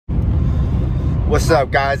What's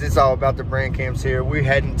up, guys? It's all about the brand camps here. We're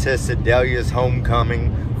heading to Sedalia's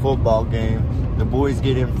homecoming football game. The boys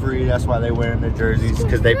get in free. That's why they're wearing their jerseys,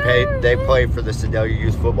 because they play for the Sedalia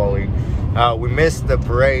Youth Football League. We missed the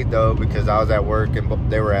parade though because I was at work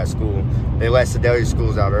and they were at school. They let Sedalia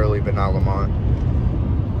schools out early, but not Lamont.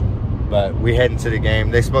 But we heading to the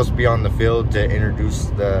game. They're supposed to be on the field to introduce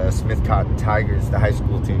the Smith Cotton Tigers, the high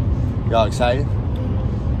school team. Y'all excited?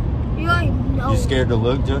 No. You scared to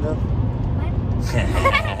look, Jonah?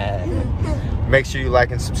 Make sure you like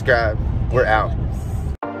and subscribe. We're out.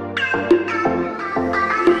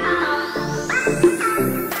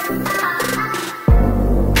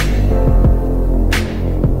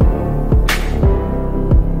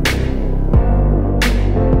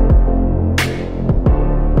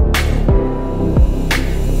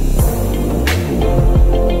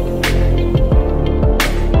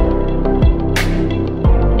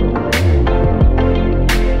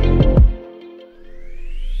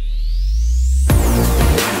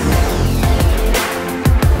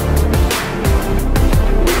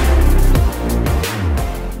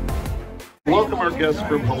 Welcome our guests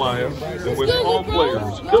from Himalaya, and wish all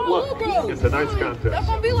players good luck in tonight's contest. That's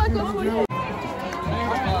gonna be like us.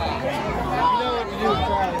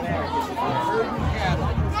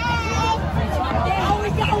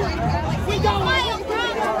 We going.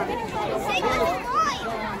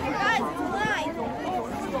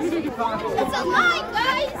 It's alive,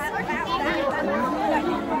 guys.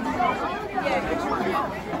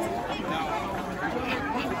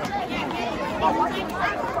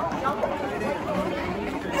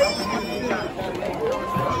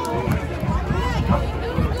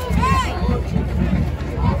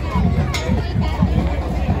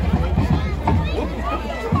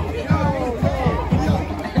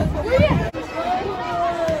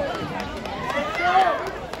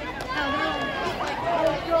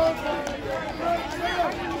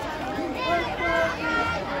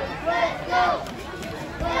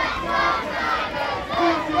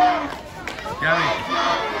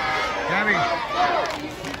 Gabby.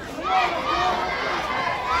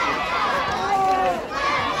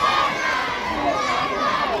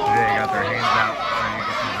 They got their hands out.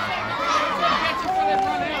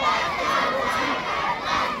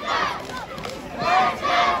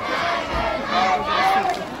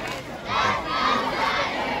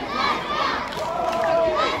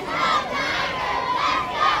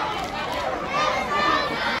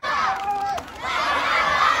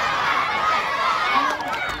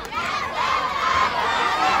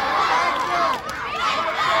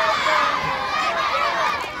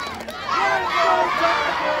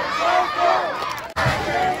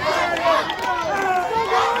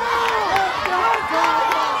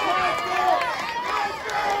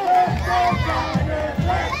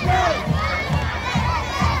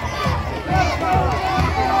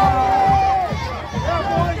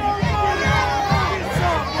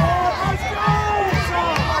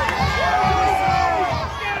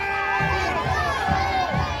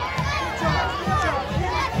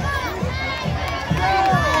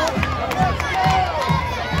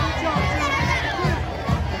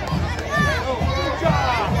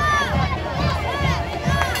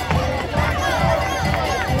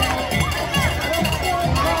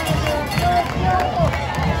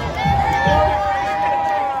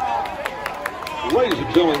 Ladies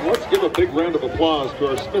and gentlemen, let's give a big round of applause to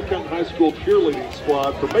our Smith Cotton High School cheerleading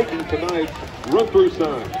squad for making tonight's run-through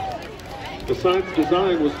sign. The sign's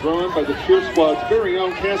design was drawn by the cheer squad's very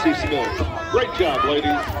own Cassie Smith. Great job, ladies.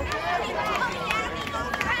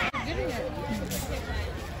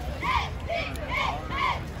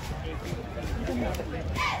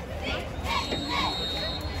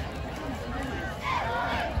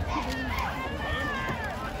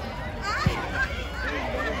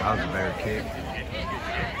 That was a better kick.